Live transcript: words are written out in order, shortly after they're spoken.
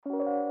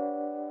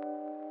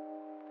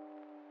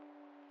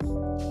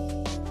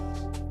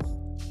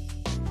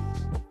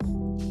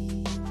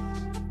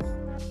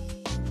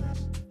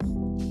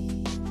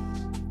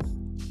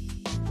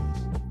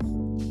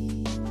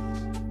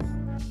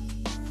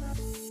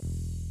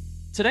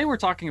Today, we're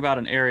talking about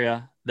an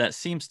area that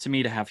seems to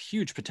me to have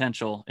huge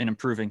potential in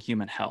improving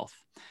human health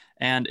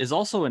and is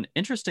also an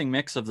interesting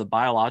mix of the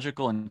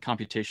biological and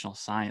computational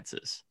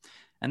sciences.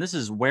 And this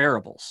is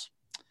wearables.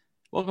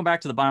 Welcome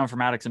back to the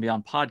Bioinformatics and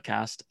Beyond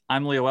podcast.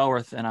 I'm Leo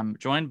Elworth, and I'm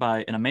joined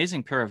by an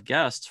amazing pair of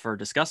guests for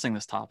discussing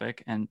this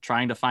topic and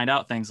trying to find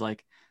out things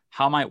like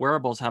how might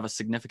wearables have a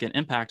significant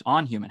impact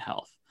on human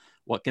health?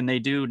 What can they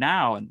do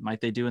now and might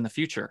they do in the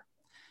future?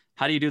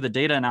 How do you do the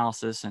data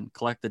analysis and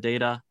collect the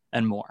data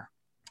and more?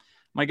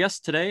 My guests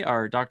today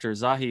are Dr.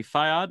 Zahi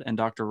Fayad and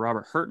Dr.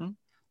 Robert Hirten,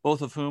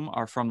 both of whom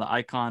are from the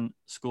Icahn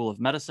School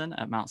of Medicine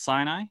at Mount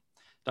Sinai.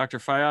 Dr.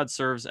 Fayad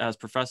serves as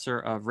professor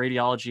of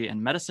radiology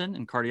and medicine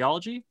and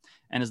cardiology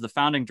and is the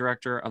founding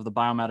director of the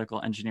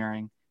Biomedical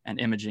Engineering and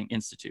Imaging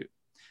Institute.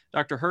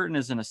 Dr. Hirten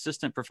is an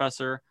assistant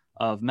professor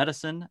of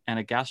medicine and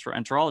a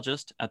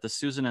gastroenterologist at the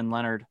Susan and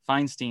Leonard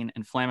Feinstein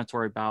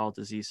Inflammatory Bowel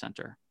Disease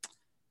Center.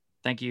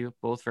 Thank you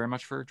both very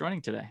much for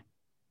joining today.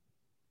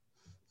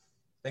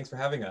 Thanks for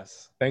having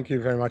us. Thank you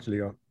very much,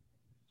 Leo.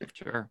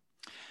 Sure.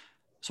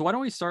 So why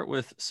don't we start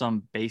with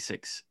some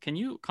basics? Can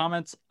you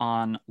comment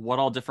on what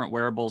all different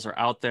wearables are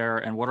out there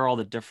and what are all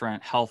the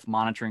different health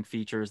monitoring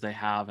features they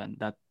have and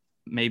that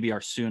maybe are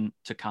soon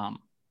to come?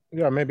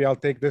 Yeah, maybe I'll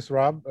take this,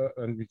 Rob,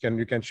 and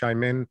you can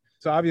chime in.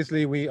 So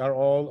obviously we are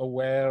all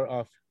aware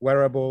of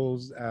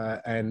wearables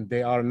and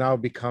they are now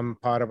become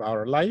part of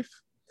our life.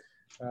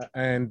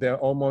 And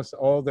almost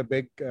all the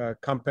big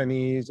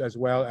companies as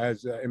well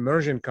as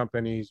emerging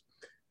companies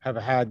have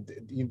had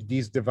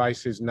these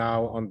devices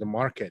now on the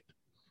market.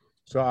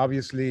 So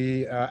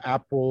obviously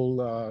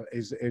Apple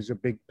is a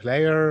big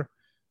player,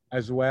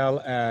 as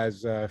well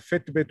as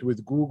Fitbit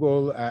with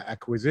Google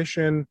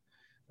acquisition.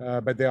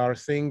 But there are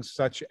things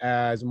such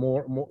as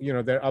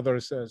there are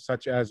others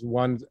such as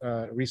one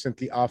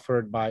recently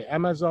offered by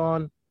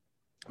Amazon.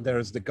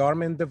 There's the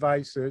Garmin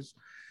devices.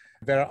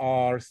 There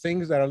are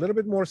things that are a little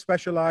bit more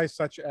specialized,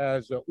 such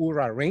as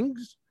Oura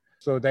rings.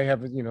 So they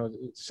have,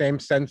 same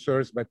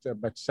sensors,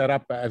 but set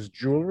up as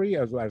jewelry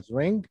as well as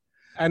ring,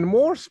 and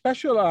more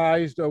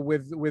specialized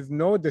with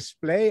no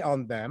display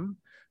on them,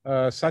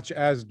 such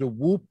as the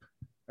Whoop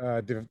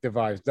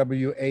device,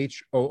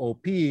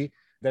 WHOOP,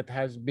 that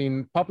has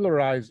been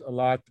popularized a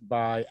lot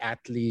by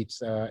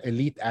athletes,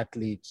 elite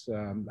athletes,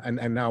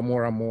 and now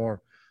more and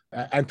more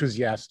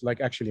enthusiasts,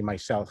 like actually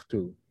myself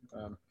too.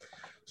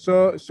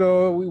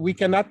 So we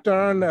cannot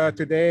turn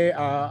today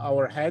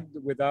our head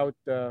without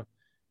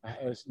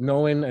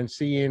knowing and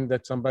seeing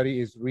that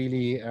somebody is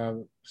really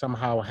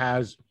somehow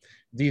has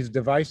these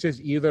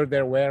devices. Either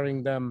they're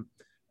wearing them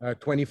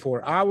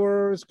 24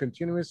 hours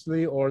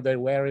continuously, or they're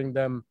wearing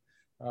them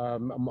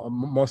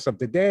most of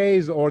the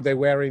days, or they're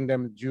wearing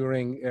them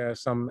during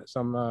some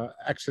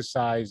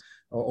exercise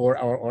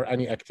or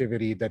any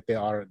activity that they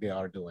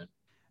are doing.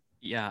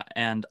 Yeah,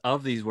 and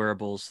of these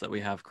wearables that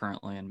we have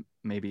currently and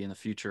maybe in the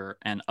future,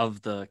 and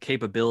of the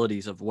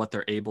capabilities of what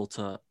they're able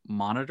to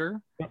monitor,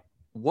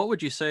 what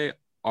would you say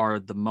are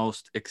the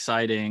most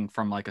exciting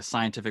from like a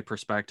scientific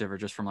perspective or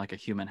just from like a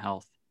human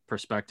health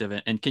perspective?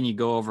 And can you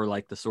go over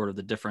like the sort of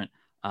the different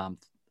the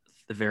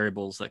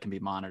variables that can be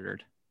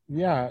monitored?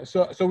 Yeah,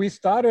 so we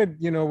started,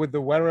 with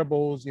the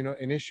wearables.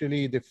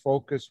 Initially the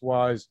focus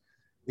was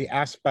the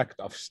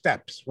aspect of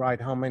steps, right?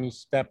 How many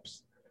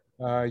steps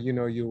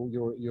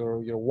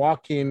you're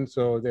walking.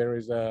 So there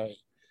is a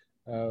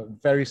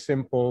very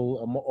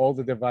simple, all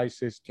the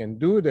devices can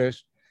do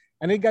this.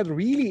 And it got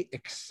really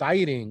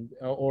exciting,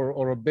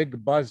 or a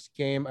big buzz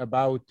came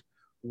about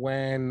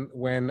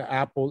when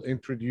Apple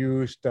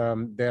introduced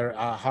their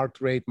heart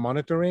rate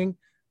monitoring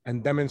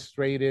and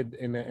demonstrated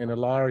in a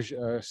large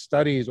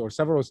studies or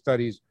several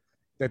studies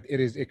that it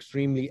is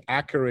extremely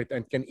accurate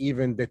and can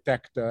even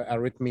detect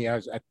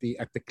arrhythmias at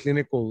the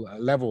clinical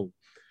level.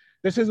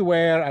 This is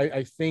where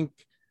I think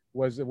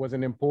was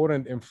an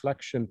important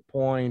inflection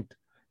point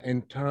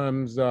in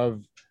terms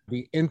of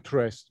the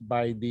interest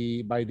by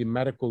the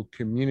medical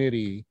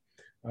community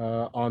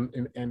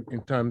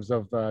in terms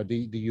of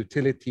the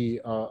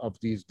utility of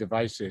these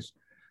devices.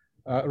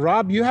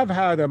 Rob, you have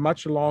had a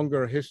much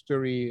longer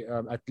history,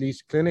 at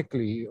least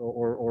clinically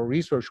or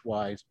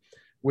research-wise,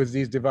 with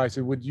these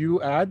devices. Would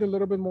you add a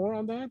little bit more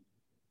on that?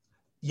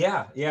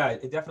 Yeah,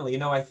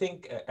 definitely. I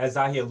think as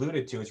Zahi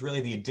alluded to, it's really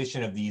the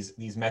addition of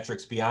these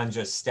metrics beyond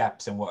just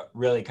steps, and what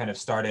really kind of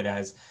started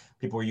as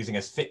people were using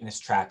as fitness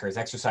trackers,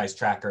 exercise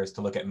trackers to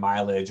look at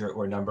mileage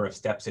or number of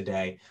steps a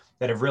day,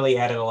 that have really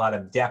added a lot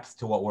of depth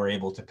to what we're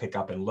able to pick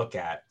up and look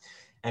at.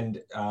 And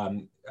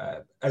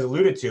as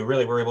alluded to,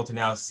 really, we're able to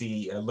now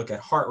look at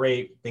heart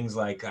rate, things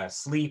like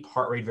sleep,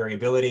 heart rate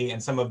variability,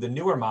 and some of the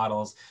newer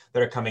models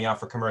that are coming out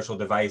for commercial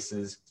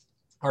devices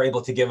are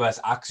able to give us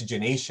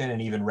oxygenation and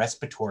even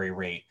respiratory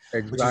rate,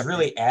 exactly, which is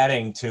really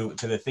adding to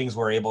the things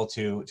we're able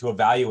to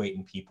evaluate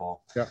in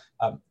people. Yeah.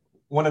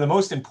 One of the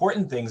most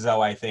important things,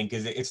 though, I think,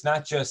 is it's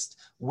not just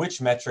which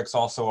metrics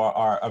also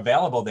are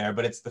available there,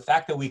 but it's the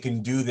fact that we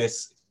can do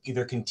this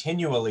either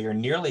continually or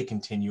nearly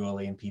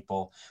continually in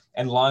people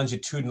and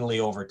longitudinally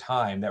over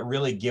time, that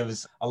really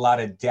gives a lot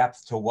of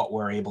depth to what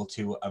we're able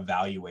to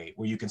evaluate,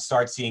 where you can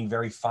start seeing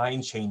very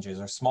fine changes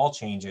or small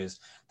changes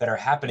that are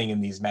happening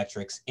in these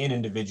metrics in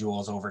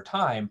individuals over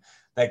time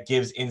that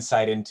gives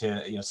insight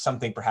into, you know,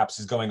 something perhaps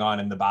is going on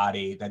in the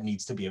body that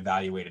needs to be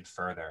evaluated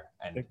further.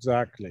 And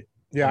exactly.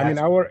 Yeah, I mean,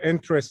 our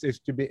interest is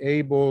to be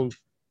able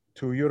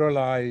to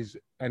utilize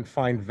and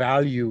find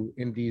value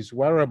in these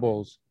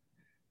wearables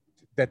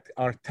that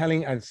are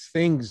telling us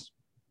things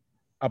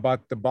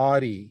about the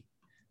body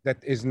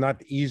that is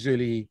not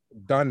easily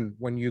done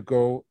when you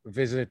go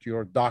visit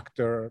your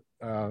doctor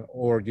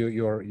or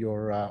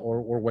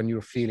when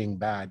you're feeling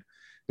bad.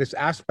 This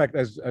aspect,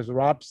 as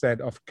Rob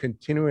said, of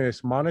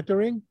continuous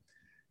monitoring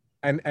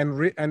and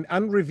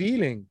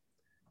unrevealing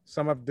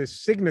some of the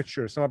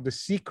signatures, some of the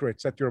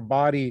secrets that your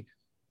body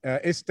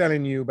is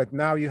telling you, but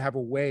now you have a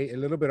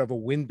little bit of a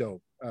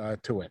window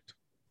to it.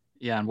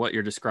 Yeah, and what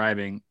you're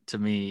describing to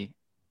me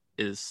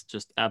is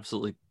just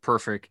absolutely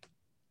perfect.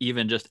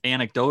 Even just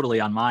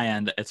anecdotally on my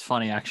end, it's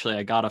funny, actually,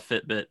 I got a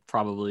Fitbit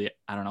probably,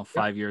 I don't know,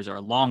 5 years or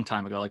a long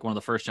time ago, like one of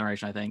the first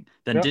generation, I think,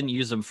 then didn't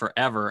use them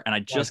forever. And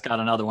I just got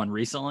another one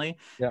recently.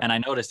 And I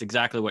noticed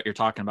exactly what you're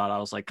talking about. I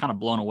was like kind of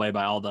blown away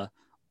by all the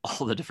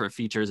different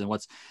features and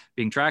what's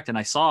being tracked. And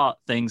I saw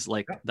things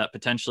like that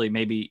potentially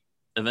maybe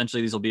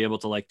eventually these will be able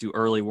to like do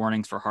early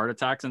warnings for heart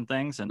attacks and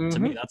things. And to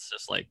me, that's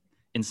just like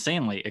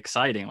insanely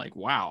exciting. Like,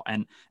 wow.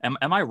 And am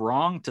I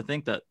wrong to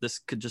think that this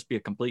could just be a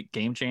complete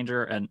game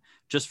changer? And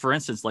just for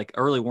instance, like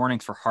early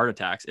warnings for heart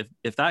attacks,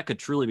 if that could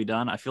truly be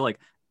done, I feel like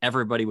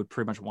everybody would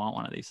pretty much want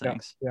one of these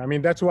things. Yeah, I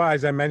mean, that's why,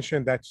 as I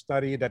mentioned, that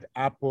study that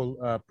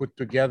Apple put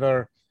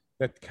together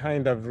that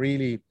kind of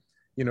really,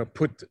 you know,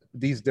 put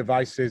these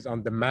devices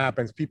on the map,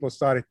 and people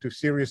started to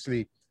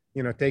seriously,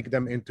 you know, take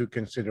them into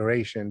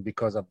consideration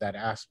because of that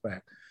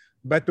aspect.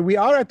 But we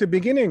are at the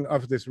beginning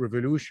of this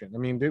revolution. I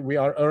mean, we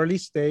are early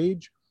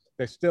stage.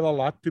 There's still a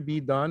lot to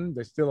be done.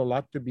 There's still a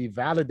lot to be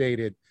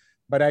validated.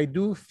 But I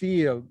do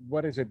feel,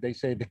 what is it? They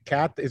say the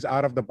cat is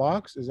out of the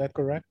box. Is that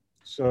correct?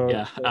 So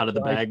yeah, out of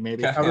the bag,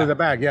 maybe. Out of the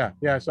bag, yeah.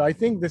 Yeah. So I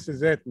think this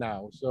is it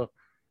now.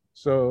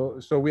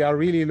 So we are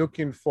really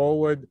looking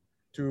forward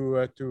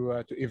to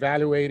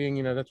evaluating,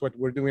 you know, that's what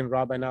we're doing,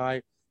 Rob and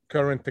I,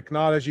 current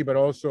technology, but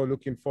also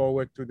looking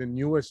forward to the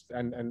newest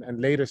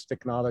and latest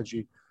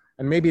technology.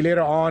 And maybe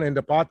later on in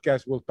the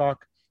podcast, we'll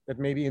talk that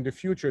maybe in the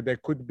future, there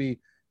could be,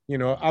 you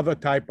know, other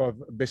type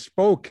of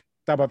bespoke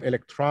type of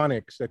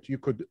electronics that you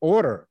could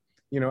order,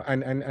 you know,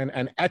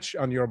 and etch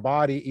on your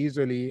body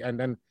easily and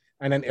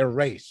then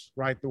erase,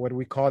 right? What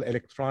we call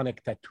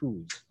electronic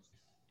tattoos.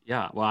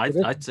 Yeah, well,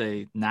 I'd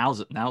say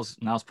now's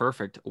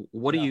perfect.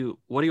 What do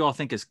you all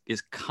think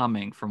is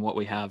coming from what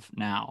we have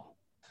now?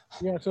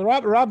 Yeah, so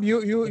Rob,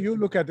 you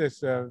look at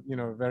this, you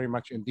know, very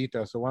much in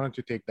detail. So why don't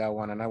you take that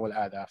one, and I will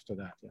add after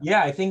that.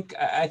 Yeah, I think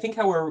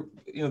how we're,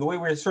 you know, the way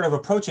we're sort of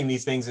approaching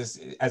these things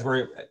is as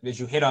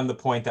you hit on the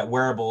point that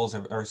wearables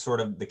are sort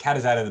of the cat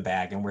is out of the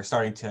bag, and we're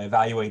starting to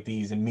evaluate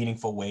these in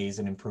meaningful ways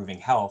in improving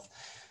health.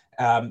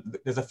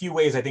 There's a few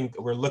ways I think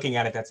we're looking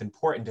at it that's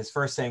important. Is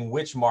first saying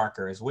which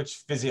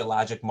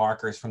physiologic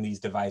markers from these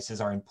devices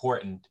are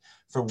important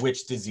for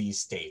which disease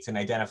states, and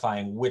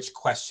identifying which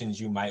questions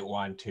you might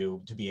want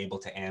to be able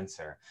to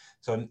answer.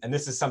 So, and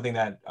this is something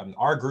that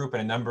our group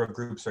and a number of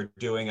groups are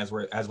doing as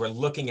we're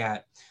looking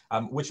at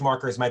which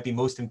markers might be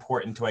most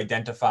important to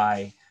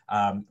identify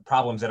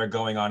problems that are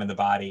going on in the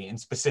body in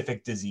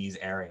specific disease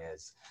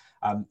areas.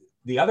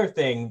 The other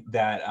thing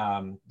that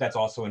that's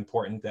also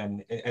important,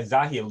 then, as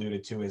Zahi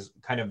alluded to, is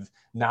kind of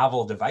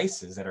novel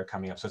devices that are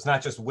coming up. So it's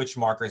not just which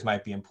markers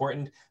might be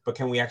important, but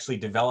can we actually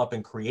develop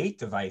and create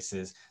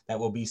devices that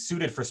will be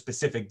suited for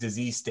specific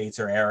disease states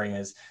or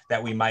areas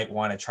that we might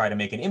want to try to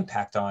make an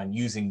impact on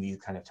using these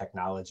kind of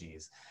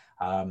technologies.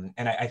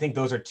 And I think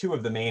those are two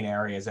of the main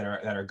areas that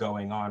are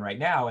going on right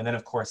now. And then,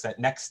 of course, that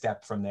next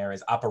step from there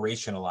is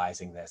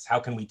operationalizing this. How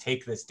can we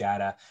take this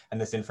data and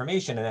this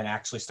information and then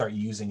actually start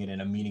using it in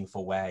a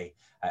meaningful way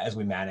as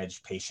we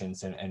manage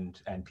patients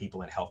and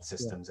people in health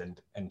systems and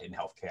in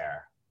healthcare?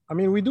 I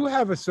mean, we do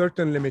have a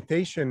certain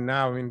limitation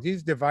now. I mean,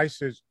 these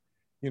devices,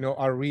 you know,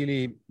 are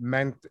really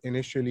meant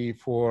initially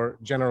for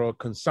general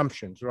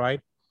consumptions, right?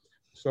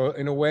 So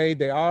in a way,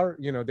 they are,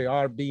 you know, they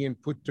are being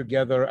put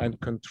together and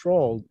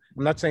controlled.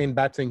 I'm not saying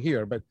bad thing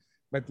here, but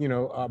you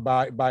know,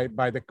 by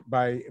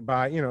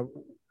you know,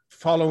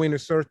 following a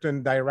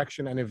certain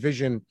direction and a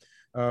vision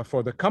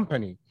for the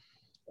company.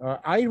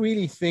 I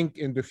really think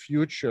in the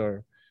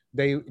future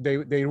there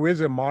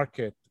is a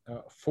market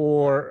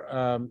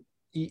for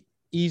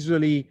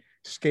easily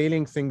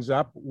scaling things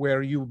up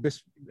where you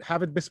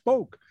have it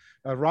bespoke.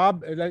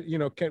 Rob, you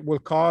know, will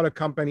call a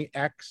company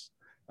X.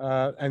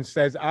 And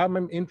says,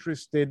 I'm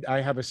interested,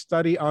 I have a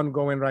study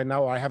ongoing right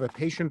now, or I have a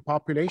patient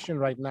population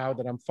right now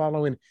that I'm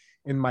following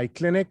in my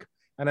clinic,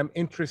 and I'm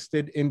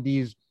interested in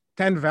these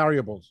 10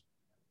 variables.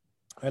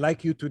 I'd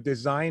like you to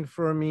design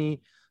for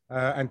me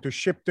and to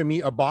ship to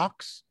me a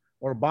box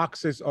or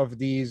boxes of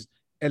these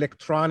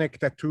electronic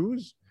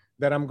tattoos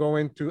that I'm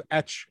going to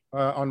etch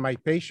on my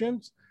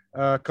patients.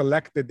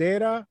 collect the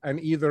data and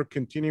either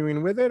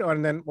continuing with it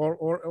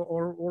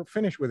or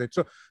finish with it.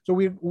 So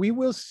we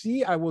will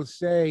see, I will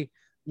say,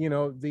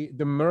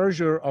 the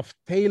merger of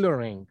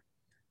tailoring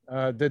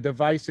the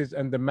devices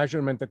and the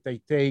measurement that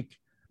they take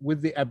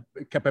with the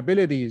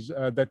capabilities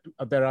that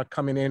are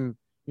coming in,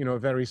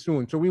 very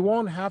soon. So we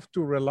won't have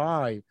to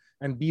rely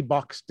and be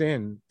boxed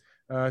in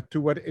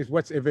to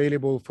what's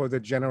available for the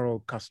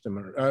general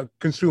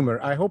consumer.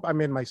 I hope I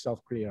made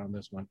myself clear on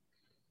this one.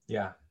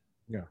 Yeah.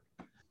 Yeah.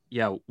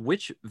 Yeah.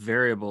 Which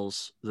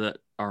variables that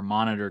are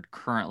monitored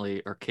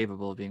currently or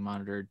capable of being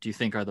monitored do you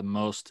think are the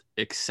most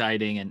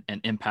exciting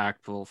and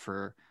impactful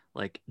for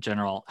like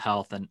general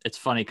health? And it's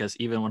funny because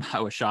even when I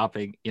was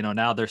shopping,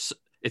 now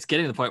it's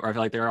getting to the point where I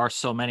feel like there are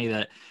so many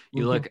that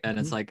you look and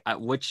it's like,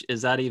 which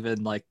is that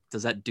even like,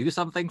 does that do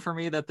something for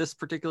me that this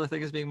particular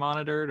thing is being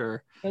monitored?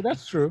 Or yeah,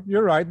 that's true.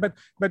 You're right.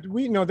 But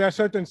we know there are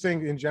certain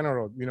things in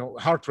general,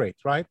 heart rate,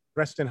 right?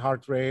 Resting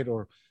heart rate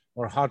or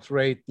heart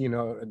rate,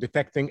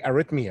 detecting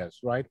arrhythmias,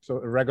 right? So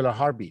irregular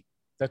heartbeat.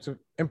 That's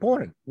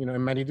important,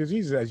 in many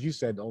diseases, as you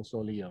said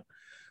also, Leo.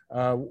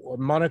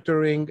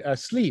 Monitoring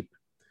sleep.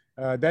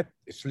 That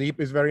sleep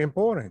is very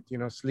important.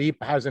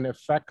 Sleep has an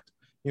effect,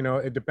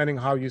 depending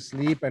how you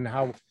sleep and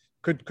how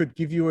could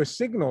give you a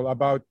signal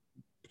about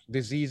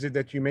diseases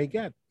that you may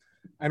get.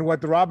 And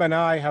what Rob and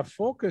I have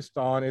focused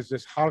on is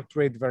this heart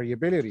rate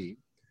variability,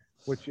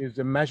 which is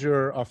a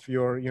measure of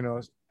your,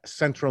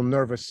 central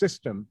nervous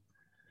system,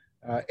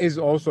 is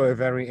also a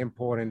very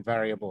important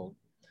variable.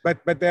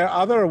 But there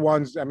are other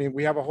ones. I mean,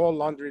 we have a whole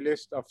laundry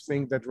list of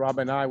things that Rob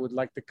and I would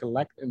like to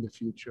collect in the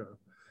future.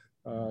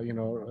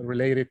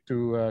 Related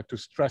to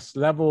stress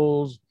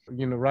levels,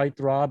 right,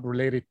 Rob,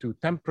 related to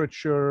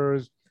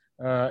temperatures,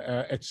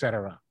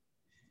 etc.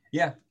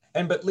 Yeah.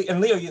 And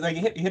Leo, you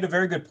hit a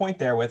very good point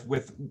there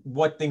with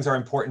what things are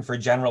important for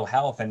general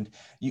health. And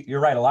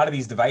you're right. A lot of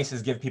these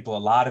devices give people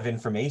a lot of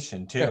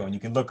information too. Yeah. And you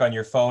can look on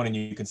your phone and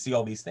you can see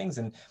all these things.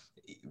 And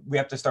we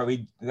have to start.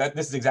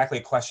 This is exactly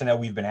a question that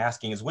we've been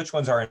asking: is which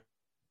ones are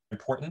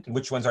important and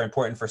which ones are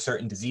important for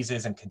certain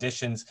diseases and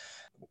conditions.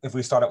 If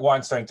we start at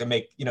one, starting to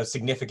make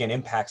significant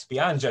impacts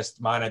beyond just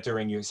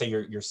monitoring your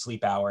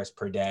sleep hours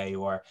per day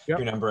or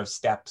your number of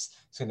steps,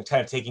 so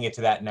kind of taking it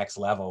to that next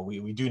level,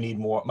 we do need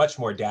much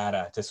more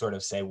data to sort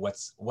of say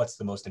what's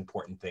the most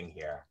important thing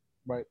here.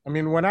 Right. I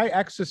mean, when I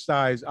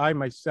exercise, I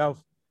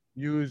myself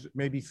use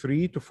maybe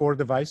 3 to 4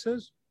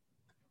 devices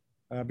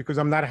because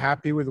I'm not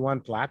happy with one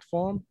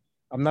platform.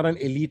 I'm not an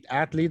elite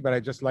athlete, but I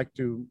just like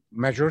to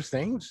measure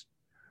things.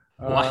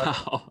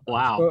 Wow.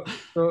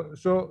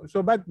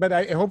 But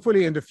I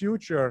hopefully in the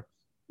future,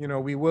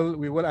 we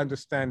will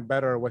understand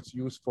better what's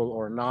useful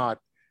or not,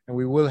 and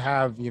we will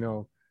have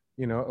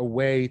a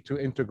way to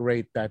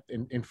integrate that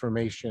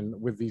information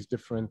with these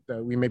different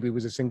maybe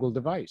with a single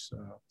device.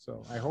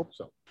 So I hope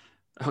so.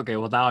 Okay,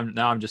 well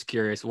now I'm just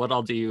curious. What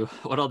all do you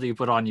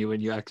put on you when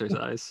you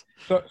exercise?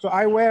 So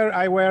I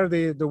wear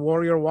the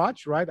Warrior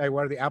watch, right? I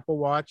wear the Apple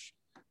Watch,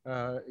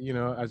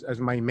 as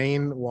my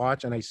main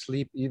watch, and I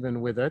sleep even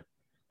with it.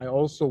 I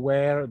also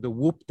wear the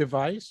Whoop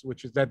device,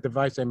 which is that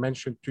device I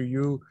mentioned to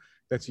you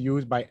that's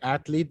used by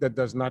athlete that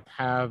does not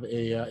have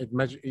it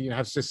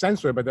has a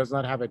sensor but does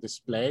not have a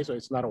display, so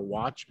it's not a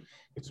watch.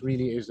 It's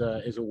really is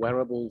a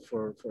wearable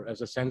for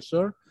as a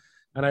sensor.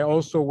 And I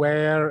also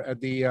wear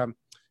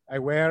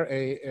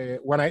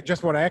when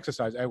I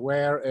exercise, I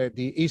wear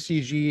the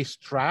ECG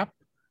strap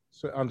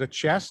on the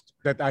chest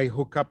that I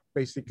hook up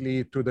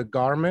basically to the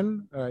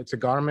Garmin. It's a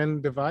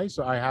Garmin device,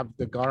 so I have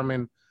the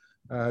Garmin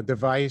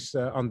device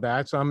on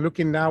that. So I'm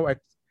looking now at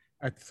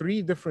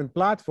 3 different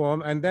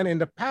platforms. And then in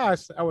the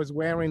past, I was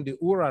wearing the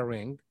Oura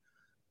ring.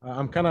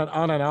 I'm kind of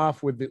on and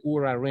off with the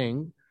Oura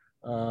ring.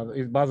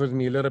 It bothers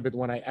me a little bit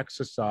when I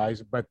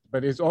exercise, but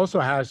it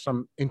also has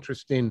some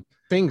interesting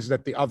things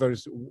that the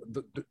others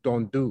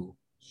don't do.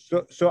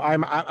 So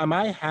am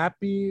I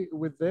happy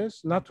with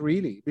this? Not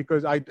really,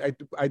 because I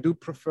do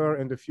prefer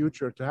in the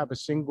future to have a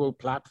single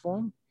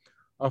platform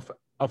of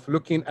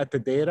looking at the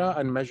data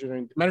and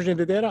measuring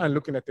the data and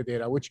looking at the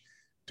data, which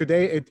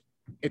today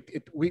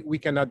we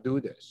cannot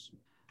do this.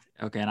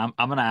 Okay, and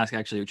I'm going to ask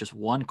actually just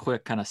one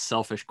quick kind of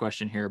selfish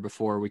question here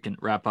before we can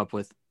wrap up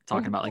with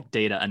talking about like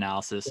data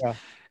analysis. Yeah.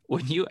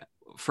 When you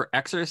for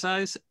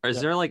exercise,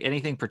 is there like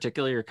anything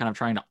particular you're kind of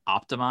trying to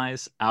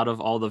optimize out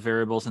of all the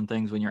variables and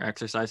things when you're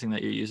exercising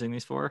that you're using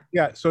these for?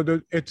 Yeah,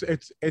 so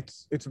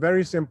it's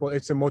very simple.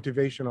 It's a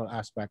motivational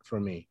aspect for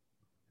me.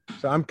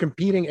 So I'm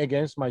competing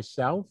against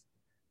myself.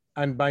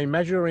 And by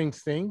measuring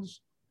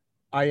things,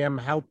 I am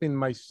helping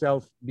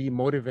myself be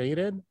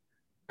motivated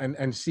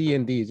and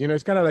seeing these.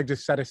 It's kind of like the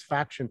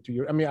satisfaction to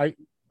you. I mean,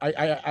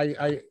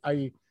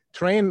 I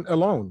train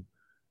alone.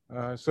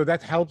 So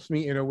that helps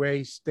me in a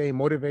way stay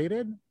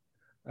motivated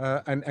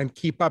and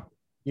keep up,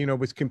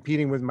 with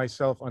competing with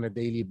myself on a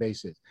daily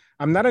basis.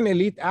 I'm not an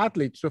elite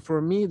athlete. So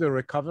for me, the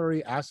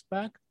recovery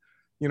aspect,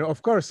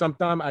 of course,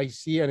 sometimes I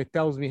see and it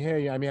tells me,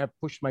 hey, I may have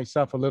pushed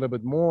myself a little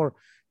bit more.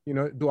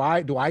 Do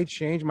I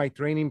change my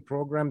training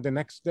program the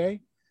next day?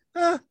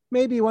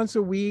 Maybe once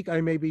a week, I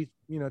maybe,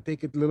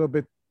 take it a little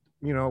bit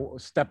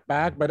step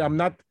back, but I'm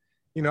not,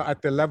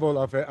 at the level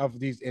of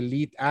these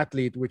elite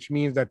athlete, which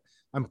means that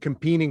I'm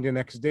competing the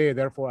next day.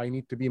 Therefore, I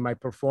need to be, my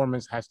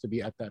performance has to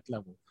be at that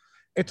level.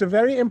 It's a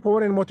very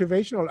important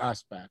motivational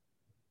aspect.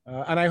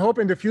 And I hope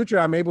in the future,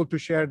 I'm able to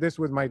share this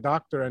with my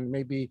doctor, and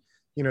maybe,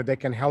 they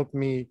can help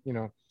me,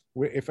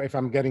 if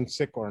I'm getting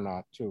sick or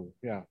not too.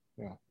 Yeah.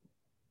 Yeah.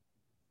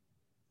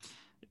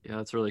 Yeah,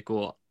 that's really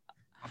cool.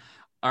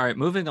 All right,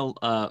 moving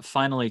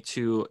finally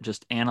to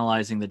just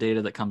analyzing the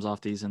data that comes off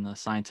these and the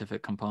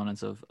scientific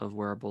components of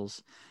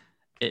wearables.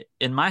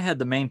 In my head,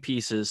 the main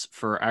pieces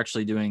for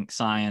actually doing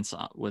science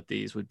with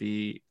these would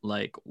be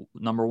like,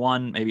 number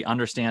one, maybe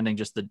understanding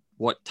just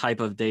what type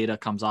of data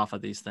comes off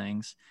of these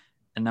things.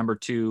 And number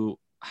two,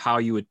 how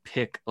you would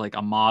pick like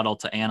a model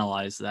to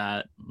analyze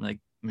that, like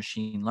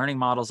machine learning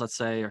models, let's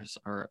say,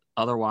 or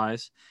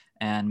otherwise.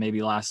 And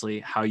maybe lastly,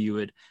 how you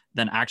would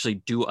then actually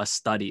do a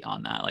study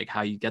on that, like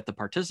how you get the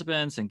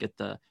participants and get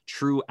the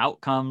true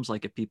outcomes,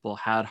 like if people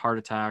had heart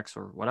attacks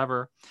or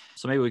whatever.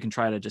 So maybe we can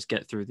try to just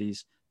get through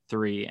these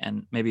three.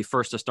 And maybe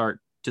first to start,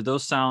 do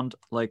those sound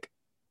like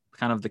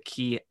kind of the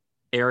key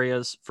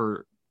areas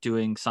for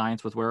doing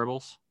science with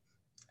wearables?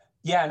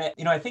 Yeah,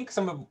 and I think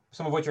some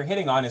of what you're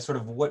hitting on is sort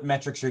of what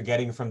metrics you're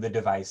getting from the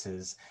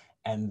devices,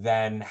 and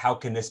then how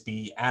can this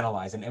be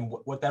analyzed? And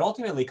what that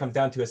ultimately comes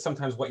down to is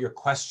sometimes what your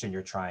question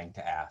you're trying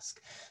to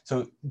ask.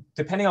 So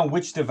depending on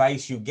which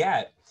device you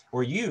get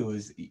or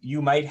use,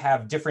 you might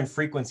have different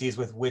frequencies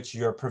with which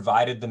you're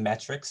provided the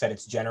metrics that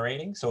it's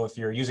generating. So if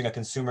you're using a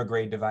consumer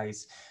grade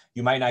device,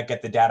 you might not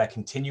get the data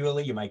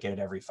continually. You might get it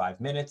every 5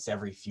 minutes,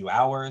 every few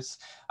hours.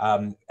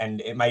 And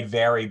it might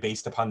vary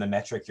based upon the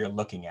metric you're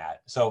looking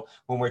at. So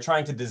when we're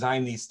trying to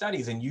design these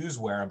studies and use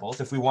wearables,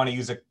 if we want to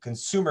use a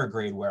consumer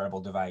grade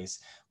wearable device,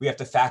 we have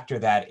to factor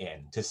that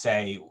in to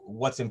say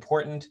what's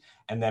important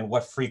and then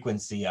what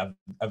frequency of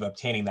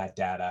obtaining that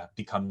data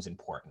becomes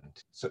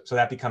important. So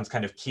that becomes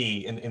kind of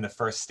key in the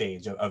first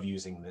stage of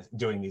using this,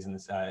 using these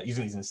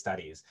in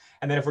studies.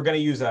 And then if we're going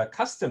to use a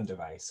custom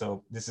device,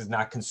 so this is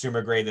not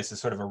consumer grade, this is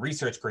sort of a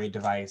research grade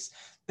device,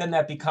 then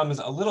that becomes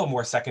a little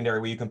more secondary,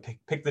 where you can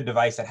pick the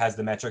device that has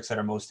the metrics that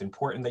are most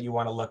important that you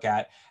want to look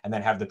at, and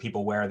then have the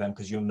people wear them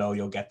because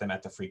you'll get them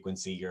at the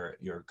frequency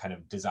you're kind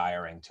of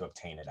desiring to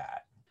obtain it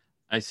at.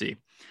 I see.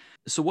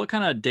 So what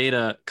kind of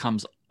data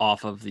comes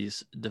off of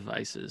these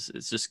devices?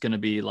 It's just going to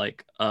be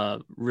like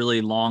a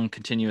really long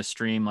continuous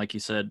stream, like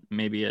you said,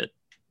 maybe at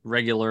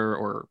regular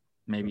or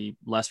maybe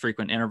less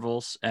frequent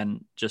intervals,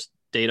 and just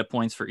data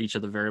points for each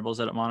of the variables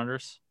that it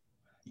monitors?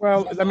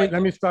 Well,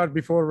 let me start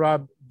before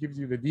Rob gives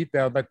you the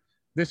detail, but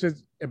this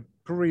is a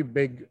pretty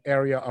big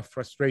area of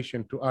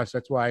frustration to us.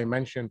 That's why I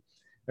mentioned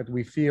that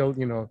we feel,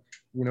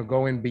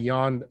 going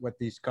beyond what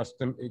these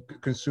custom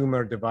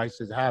consumer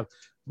devices have.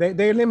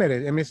 They're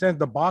limited. In a sense,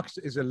 the box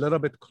is a little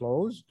bit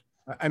closed,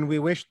 and we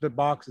wish the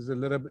box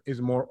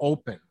is more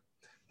open.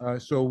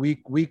 So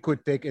we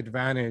could take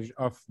advantage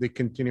of the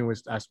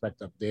continuous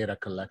aspect of data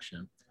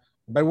collection.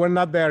 But we're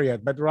not there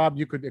yet. But Rob,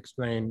 you could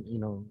explain,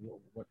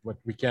 what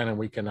we can and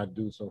we cannot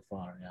do so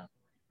far. Yeah.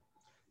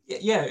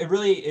 Yeah, it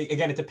really,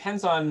 again, it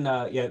depends on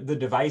the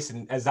device.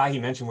 And as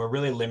Zahi mentioned, we're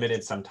really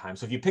limited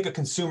sometimes. So if you pick a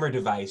consumer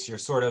device, you're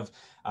sort of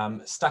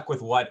stuck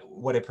with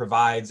what it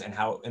provides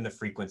and the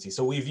frequency.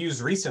 So we've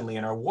used recently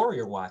in our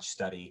Warrior Watch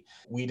study,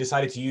 we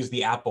decided to use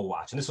the Apple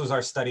Watch. And this was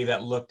our study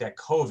that looked at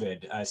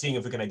COVID, seeing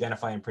if we can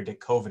identify and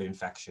predict COVID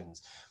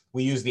infections.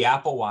 We used the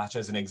Apple Watch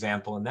as an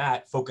example in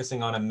that,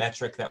 focusing on a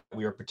metric that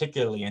we were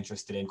particularly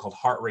interested in called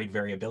heart rate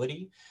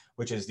variability,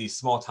 which is these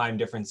small time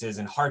differences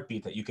in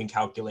heartbeat that you can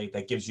calculate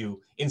that gives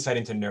you insight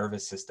into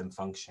nervous system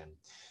function.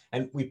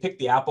 And we picked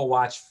the Apple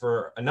Watch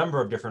for a number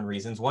of different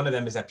reasons. One of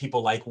them is that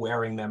people like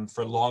wearing them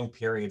for long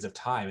periods of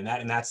time. And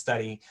in that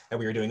study that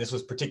we were doing, this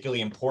was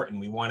particularly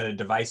important. We wanted a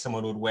device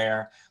someone would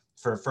wear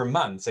for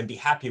months and be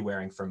happy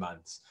wearing for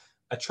months.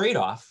 A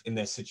trade-off in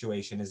this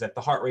situation is that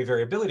the heart rate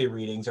variability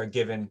readings are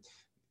given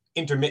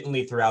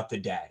intermittently throughout the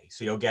day.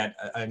 So you'll get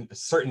a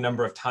certain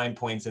number of time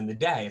points in the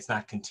day. It's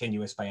not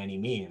continuous by any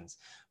means,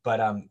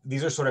 but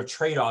these are sort of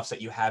trade-offs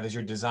that you have as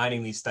you're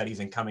designing these studies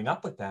and coming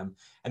up with them.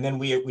 And then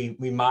we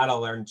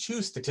model and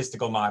choose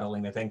statistical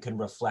modeling that then can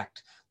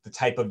reflect the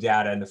type of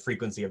data and the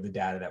frequency of the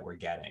data that we're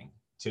getting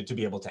to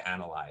be able to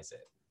analyze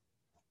it.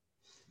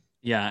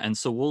 Yeah, and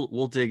so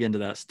we'll dig into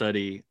that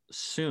study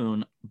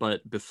soon,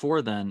 but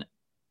before then,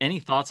 any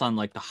thoughts on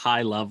like the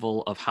high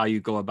level of how you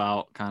go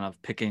about kind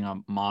of picking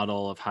a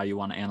model of how you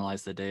want to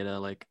analyze the data,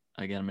 like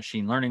again, a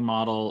machine learning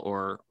model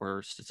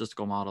or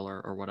statistical model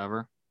or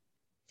whatever?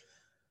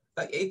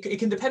 It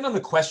can depend on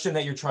the question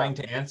that you're trying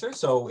to answer.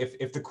 So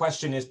if the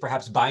question is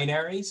perhaps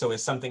binary, so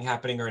is something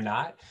happening or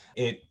not,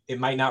 it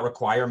might not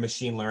require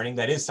machine learning.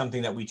 That is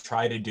something that we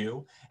try to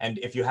do. And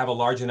if you have a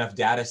large enough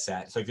data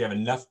set, so if you have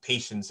enough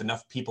patients,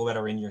 enough people that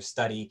are in your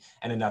study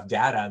and enough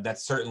data,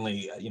 that's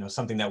certainly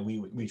something that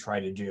we try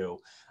to do.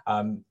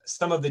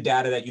 Some of the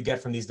data that you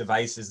get from these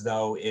devices,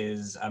 though,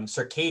 is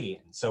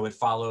circadian. So it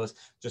follows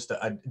just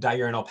a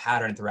diurnal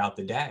pattern throughout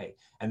the day.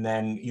 And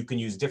then you can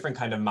use different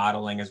kind of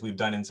modeling, as we've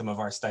done in some of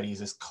our studies,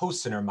 is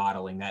cosine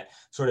modeling that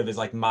sort of is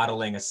like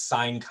modeling a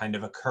sine kind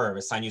of a curve, a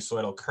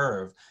sinusoidal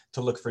curve,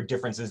 to look for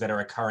differences that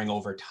are occurring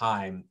over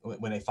time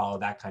when they follow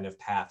that kind of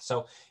path.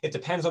 So it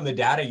depends on the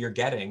data you're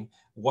getting,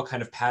 what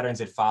kind of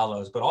patterns it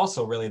follows, but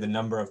also really the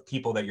number of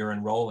people that you're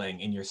enrolling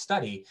in your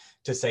study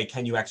to say,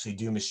 can you actually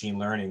do machine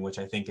learning, which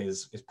I think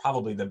is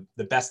probably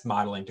the best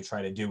modeling to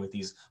try to do with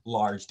these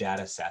large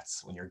data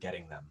sets when you're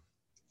getting them.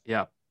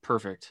 Yeah,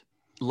 perfect.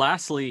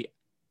 Lastly,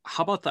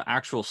 how about the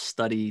actual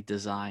study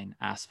design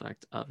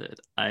aspect of it?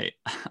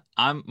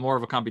 I'm more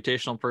of a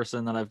computational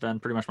person than I've been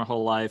pretty much my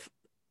whole life.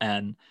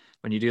 And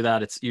when you do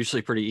that, it's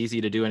usually pretty easy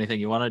to do anything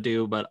you want to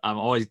do, but I'm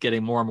always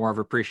getting more and more of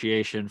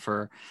appreciation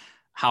for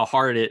how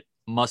hard it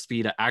must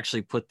be to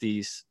actually put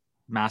these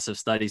massive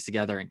studies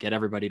together and get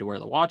everybody to wear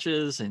the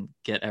watches and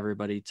get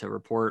everybody to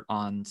report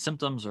on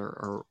symptoms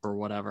or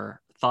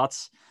whatever.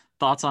 Thoughts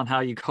on how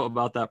you go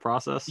about that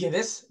process? Yeah,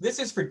 this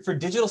is for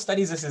digital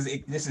studies.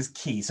 This is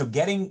key. So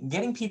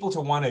getting people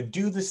to want to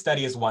do the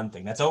study is one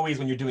thing. That's always,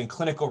 when you're doing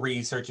clinical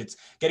research, it's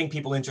getting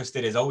people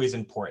interested is always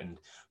important.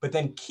 But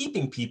then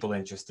keeping people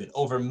interested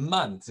over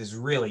months is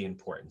really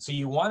important. So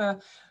you want to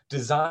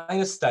design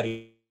a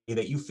study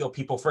that you feel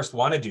people first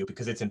want to do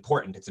because it's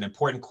important. It's an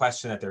important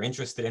question that they're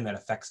interested in that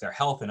affects their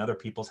health and other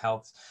people's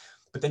health.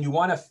 But then you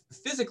want to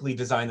physically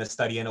design the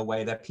study in a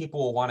way that people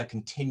will want to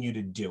continue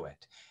to do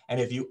it. And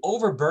if you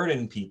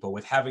overburden people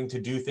with having to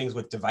do things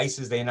with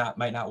devices they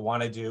might not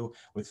want to do,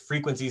 with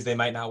frequencies they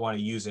might not want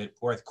to use it,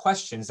 or with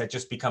questions that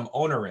just become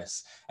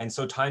onerous and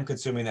so time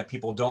consuming that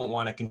people don't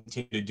want to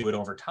continue to do it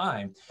over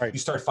time, Right. you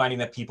start finding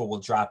that people will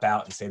drop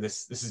out and say,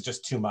 this is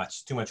just too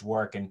much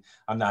work and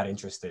I'm not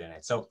interested in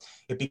it. So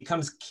it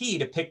becomes key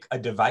to pick a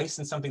device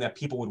and something that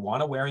people would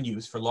want to wear and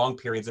use for long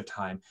periods of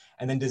time,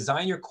 and then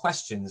design your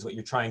questions, what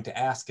you're trying to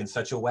ask, in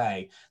such a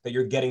way that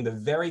you're getting the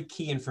very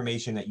key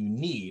information that you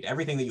need,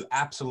 everything that you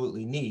absolutely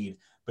need,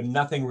 but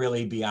nothing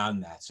really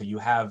beyond that. So you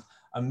have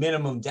a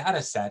minimum data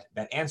set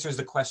that answers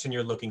the question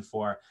you're looking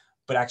for,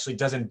 but actually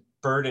doesn't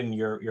burden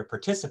your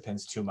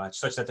participants too much,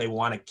 such that they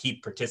want to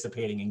keep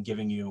participating and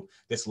giving you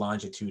this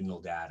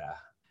longitudinal data.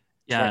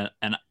 Yeah,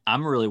 and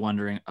I'm really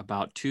wondering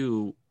about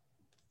too,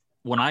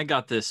 when I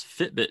got this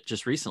Fitbit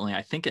just recently,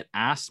 I think it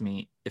asked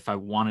me if I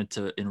wanted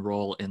to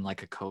enroll in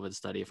like a COVID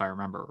study, if I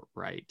remember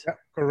right. Yeah,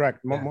 correct.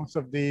 Yeah. Most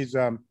of these,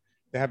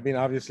 there have been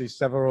obviously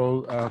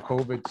several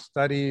COVID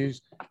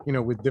studies,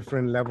 with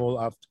different level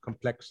of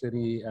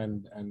complexity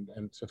and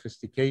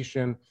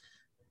sophistication.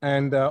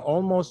 And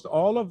almost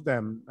all of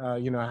them,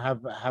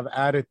 have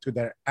added to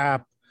their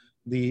app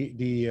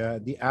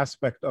the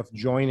aspect of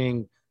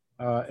joining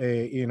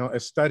a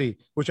study,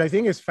 which I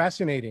think is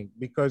fascinating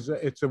because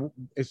it's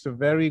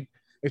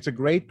a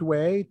great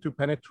way to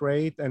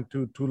penetrate and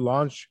to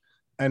launch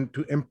and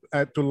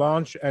to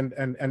launch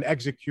and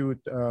execute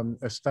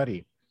a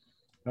study.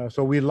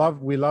 So we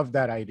love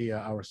that idea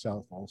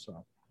ourselves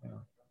also.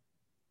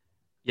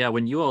 Yeah,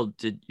 when you all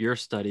did your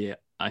study,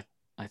 I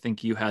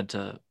think you had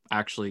to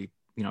actually,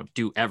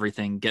 do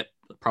everything,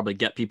 probably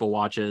get people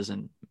watches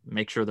and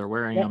make sure they're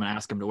wearing them and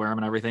ask them to wear them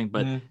and everything.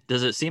 But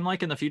does it seem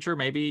like in the future,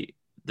 maybe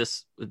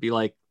this would be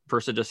like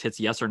person just hits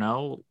yes or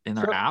no in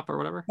their app or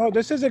whatever? Oh,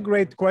 this is a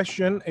great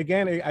question.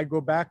 Again, I go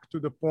back to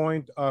the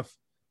point of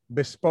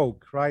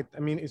bespoke, right? I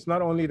mean, it's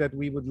not only that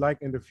we would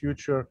like in the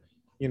future,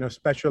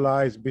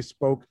 specialized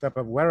bespoke type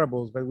of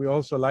wearables, but we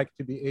also like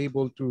to be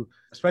able to,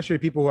 especially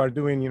people who are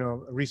doing,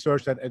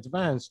 research that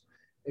advanced,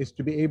 is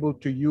to be able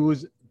to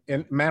use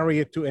and marry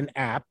it to an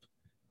app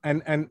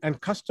and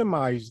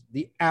customize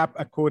the app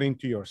according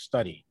to your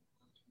study.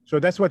 So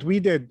that's what we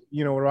did,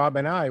 Rob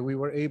and I. We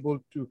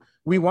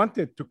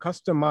wanted to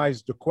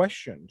customize the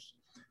questions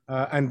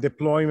and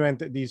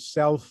deployment these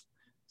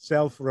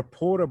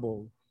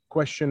self-reportable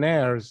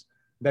questionnaires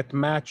that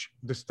match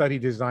the study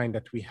design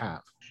that we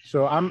have.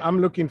 So I'm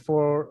looking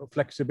for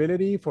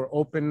flexibility, for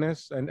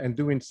openness, and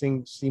doing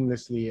things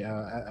seamlessly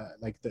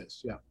like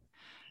this. Yeah.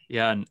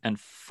 Yeah, and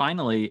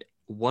finally,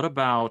 what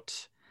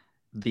about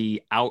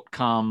the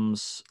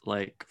outcomes?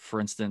 Like, for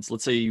instance,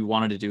 let's say you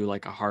wanted to do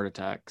like a heart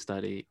attack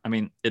study. I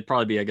mean, it'd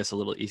probably be, I guess, a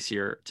little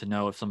easier to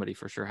know if somebody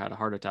for sure had a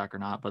heart attack or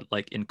not. But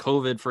like in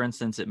COVID, for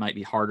instance, it might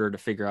be harder to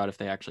figure out if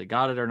they actually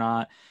got it or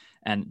not.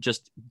 And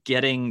just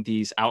getting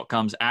these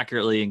outcomes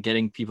accurately and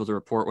getting people to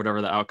report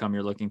whatever the outcome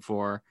you're looking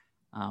for.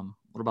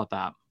 What about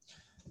that?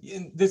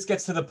 This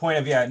gets to the point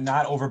of,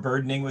 not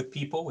overburdening with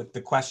people with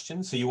the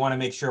questions. So you want to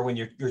make sure when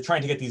you're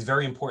trying to get these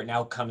very important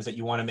outcomes that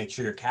you want to make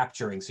sure you're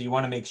capturing. So you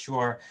want to make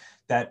sure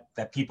that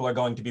people are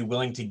going to be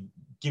willing to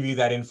give you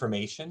that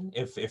information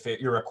if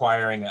you're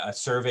requiring a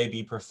survey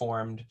be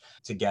performed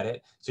to get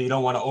it. So you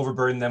don't want to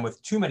overburden them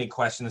with too many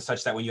questions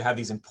such that when you have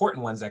these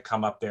important ones that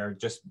come up, they're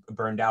just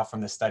burned out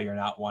from the study or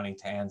not wanting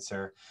to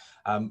answer.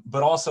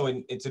 But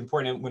also it's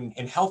important when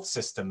in health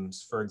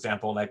systems, for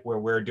example, like where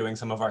we're doing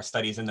some of our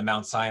studies in the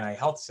Mount Sinai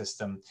Health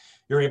System,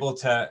 you're able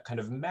to kind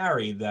of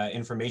marry the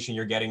information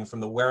you're getting from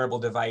the wearable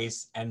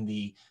device and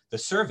the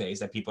surveys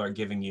that people are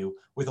giving you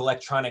with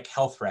electronic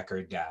health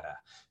record data.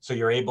 So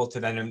you're able to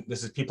then, and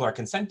this is, people are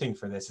consenting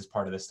for this as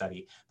part of the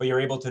study, but you're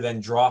able to then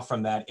draw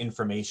from that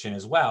information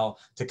as well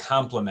to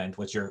complement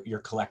what you're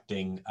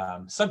collecting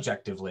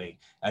subjectively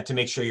to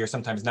make sure you're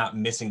sometimes not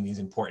missing these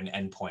important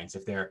endpoints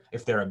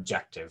if they're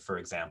objective, for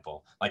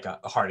example, like a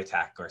heart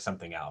attack or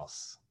something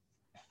else.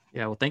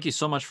 Yeah, well, thank you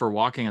so much for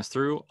walking us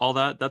through all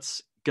that.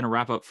 That's going to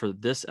wrap up for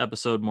this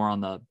episode, more on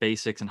the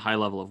basics and high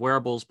level of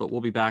wearables, but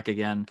we'll be back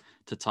again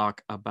to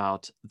talk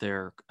about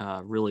their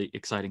really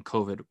exciting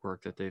COVID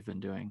work that they've been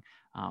doing.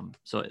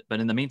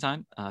 But in the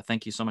meantime,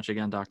 thank you so much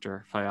again,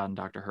 Dr. Fayad and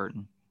Dr.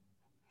 Hirten.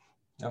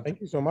 Okay.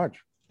 Thank you so much.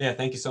 Yeah,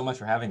 thank you so much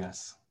for having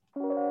us.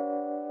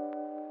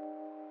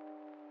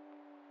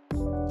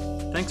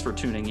 Thanks for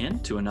tuning in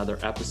to another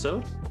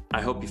episode.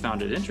 I hope you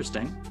found it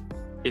interesting.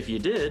 If you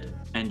did,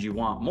 and you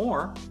want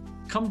more,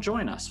 come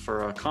join us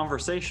for a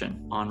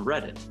conversation on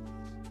Reddit.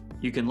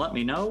 You can let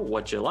me know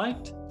what you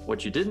liked,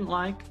 what you didn't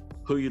like,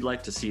 who you'd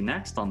like to see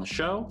next on the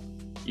show.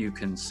 You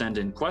can send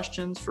in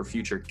questions for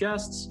future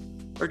guests,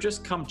 or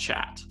just come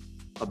chat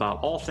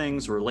about all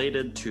things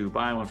related to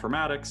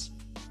bioinformatics,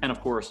 and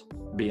of course,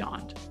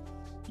 beyond.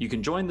 You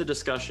can join the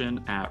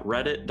discussion at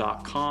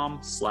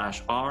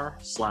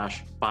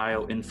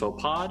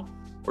reddit.com/r/bioinfopod,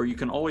 or you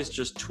can always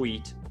just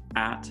tweet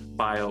at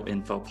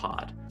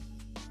bioinfopod.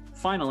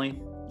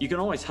 Finally, you can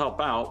always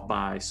help out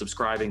by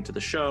subscribing to the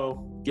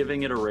show,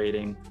 giving it a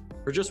rating,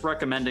 or just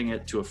recommending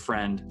it to a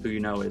friend who you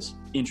know is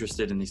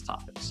interested in these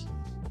topics.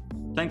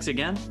 Thanks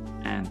again,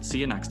 and see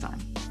you next time.